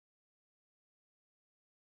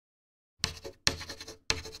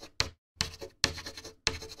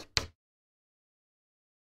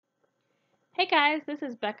Hey guys, this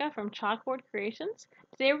is Becca from Chalkboard Creations.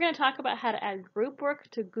 Today we're going to talk about how to add group work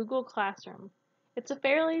to Google Classroom. It's a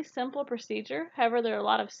fairly simple procedure, however there are a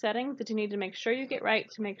lot of settings that you need to make sure you get right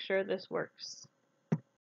to make sure this works.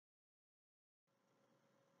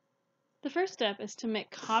 The first step is to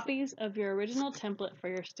make copies of your original template for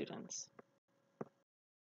your students.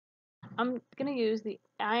 I'm going to use the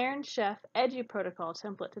Iron Chef Eduprotocol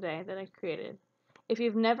template today that I created. If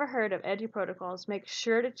you've never heard of Eduprotocols, make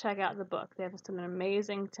sure to check out the book. They have some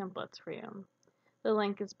amazing templates for you. The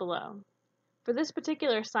link is below. For this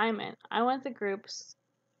particular assignment, I want the groups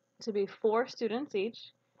to be 4 students each,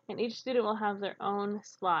 and each student will have their own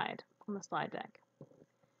slide on the slide deck.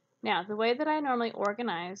 Now, the way that I normally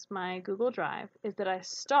organize my Google Drive is that I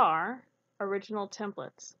star original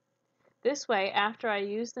templates. This way, after I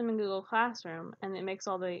use them in Google Classroom and it makes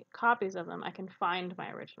all the copies of them, I can find my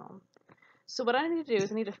original. So what I need to do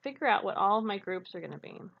is I need to figure out what all of my groups are going to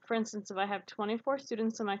be. For instance, if I have 24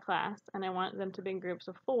 students in my class and I want them to be in groups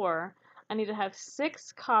of 4, I need to have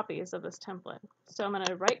 6 copies of this template. So I'm going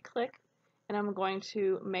to right click and I'm going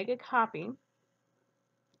to make a copy.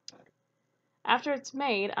 After it's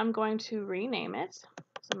made, I'm going to rename it.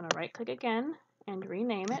 So I'm going to right click again and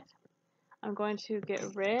rename it. I'm going to get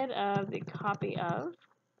rid of the copy of,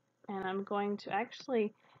 and I'm going to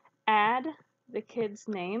actually add the kids'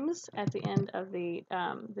 names at the end of the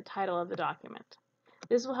title of the document.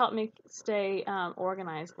 This will help me stay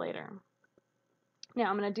organized later. Now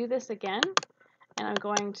I'm going to do this again, and I'm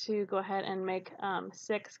going to go ahead and make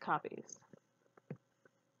 6 copies.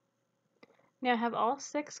 Now I have all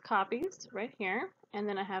 6 copies right here, and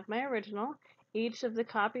then I have my original. Each of the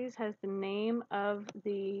copies has the name of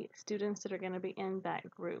the students that are going to be in that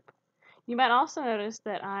group. You might also notice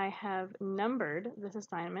that I have numbered this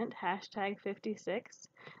assignment, #56.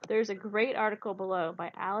 There's a great article below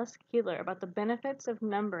by Keeler about the benefits of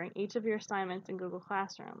numbering each of your assignments in Google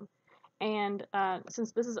Classroom. And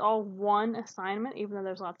since this is all one assignment, even though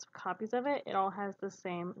there's lots of copies of it, it all has the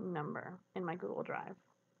same number in my Google Drive.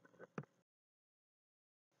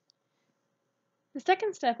 The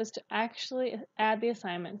second step is to actually add the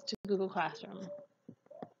assignments to Google Classroom.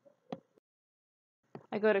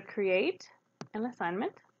 I go to Create an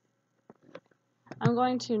Assignment. I'm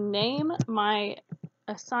going to name my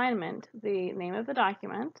assignment the name of the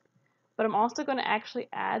document, but I'm also going to actually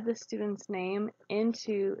add the student's name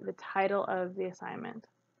into the title of the assignment.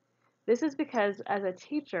 This is because as a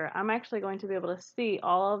teacher, I'm actually going to be able to see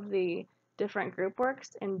all of the different group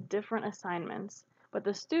works in different assignments, but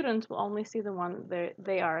the students will only see the one that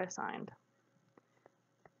they are assigned.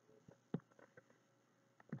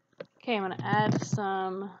 Okay, I'm going to add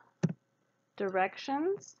some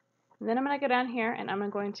directions. And then I'm going to go down here and I'm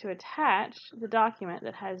going to attach the document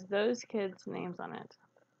that has those kids' names on it.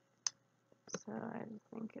 So I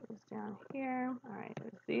think it was down here. Alright,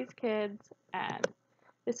 it was these kids, add.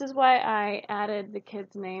 This is why I added the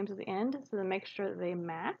kids' names at the end, so to make sure that they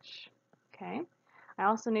match. Okay. I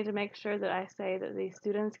also need to make sure that I say that the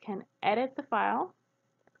students can edit the file.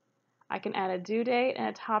 I can add a due date and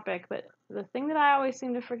a topic, but the thing that I always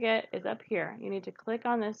seem to forget is up here. You need to click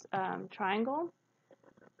on this triangle,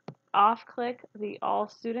 off-click the all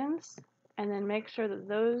students, and then make sure that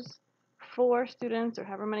those 4 students, or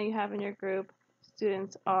however many you have in your group,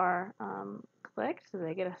 students are clicked, so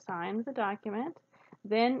they get assigned the document.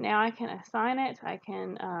 Then now I can assign it, I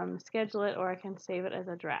can schedule it, or I can save it as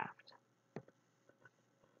a draft.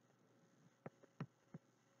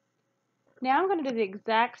 Now I'm going to do the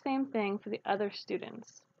exact same thing for the other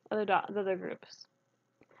students, the other groups.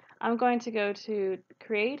 I'm going to go to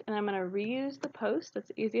Create, and I'm going to reuse the post. That's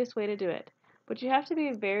the easiest way to do it. But you have to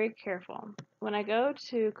be very careful. When I go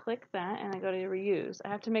to click that and I go to Reuse, I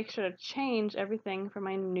have to make sure to change everything for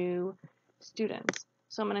my new students.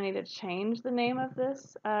 So I'm going to need to change the name of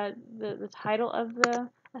this, the title of the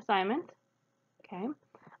assignment. Okay.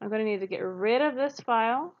 I'm going to need to get rid of this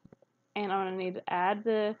file, and I'm going to need to add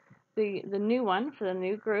the new one for the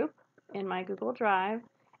new group in my Google Drive.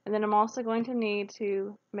 And then I'm also going to need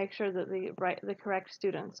to make sure that the correct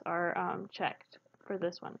students are checked for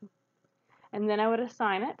this one. And then I would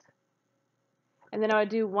assign it. And then I would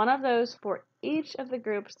do one of those for each of the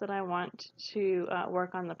groups that I want to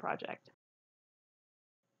work on the project.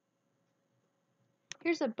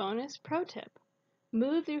 Here's a bonus pro tip.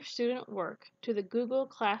 Move your student work to the Google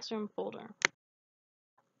Classroom folder.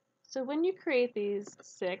 So when you create these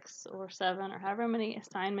 6 or 7 or however many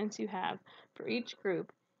assignments you have for each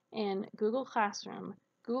group in Google Classroom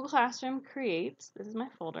creates, this is my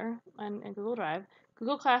folder in Google Drive,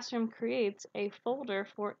 Google Classroom creates a folder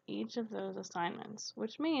for each of those assignments,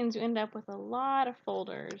 which means you end up with a lot of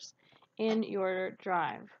folders in your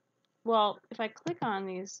drive. well, if I click on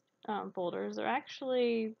these folders, they're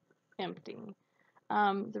actually empty.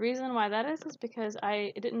 The reason why that is because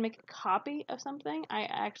it didn't make a copy of something. I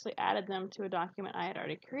actually added them to a document I had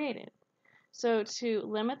already created. So to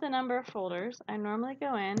limit the number of folders, I normally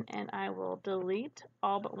go in and I will delete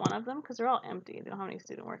all but one of them because they're all empty. They don't have any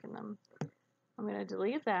student work in them. I'm going to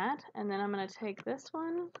delete that, and then I'm going to take this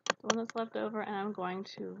one, the one that's left over, and I'm going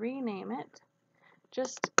to rename it.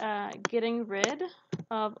 Just getting rid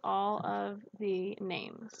of all of the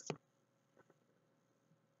names.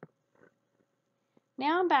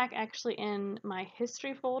 Now I'm back actually in my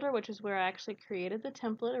history folder, which is where I actually created the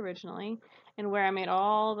template originally, and where I made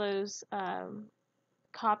all those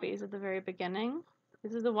copies at the very beginning.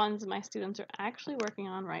 These are the ones my students are actually working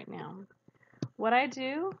on right now. What I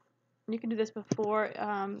do, you can do this before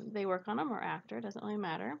they work on them or after, it doesn't really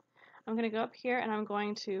matter. I'm going to go up here and I'm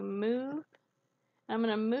going to move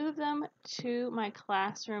them to my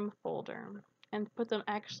classroom folder and put them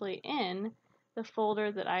actually in the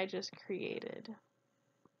folder that I just created.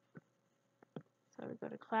 So I would go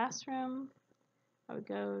to classroom, I would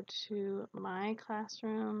go to my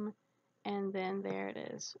classroom, and then there it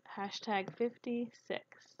is, hashtag 56.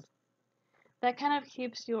 That kind of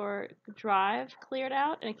keeps your drive cleared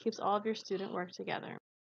out and it keeps all of your student work together.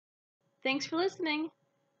 Thanks for listening.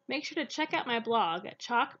 Make sure to check out my blog at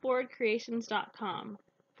chalkboardcreations.com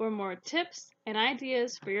for more tips and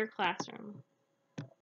ideas for your classroom.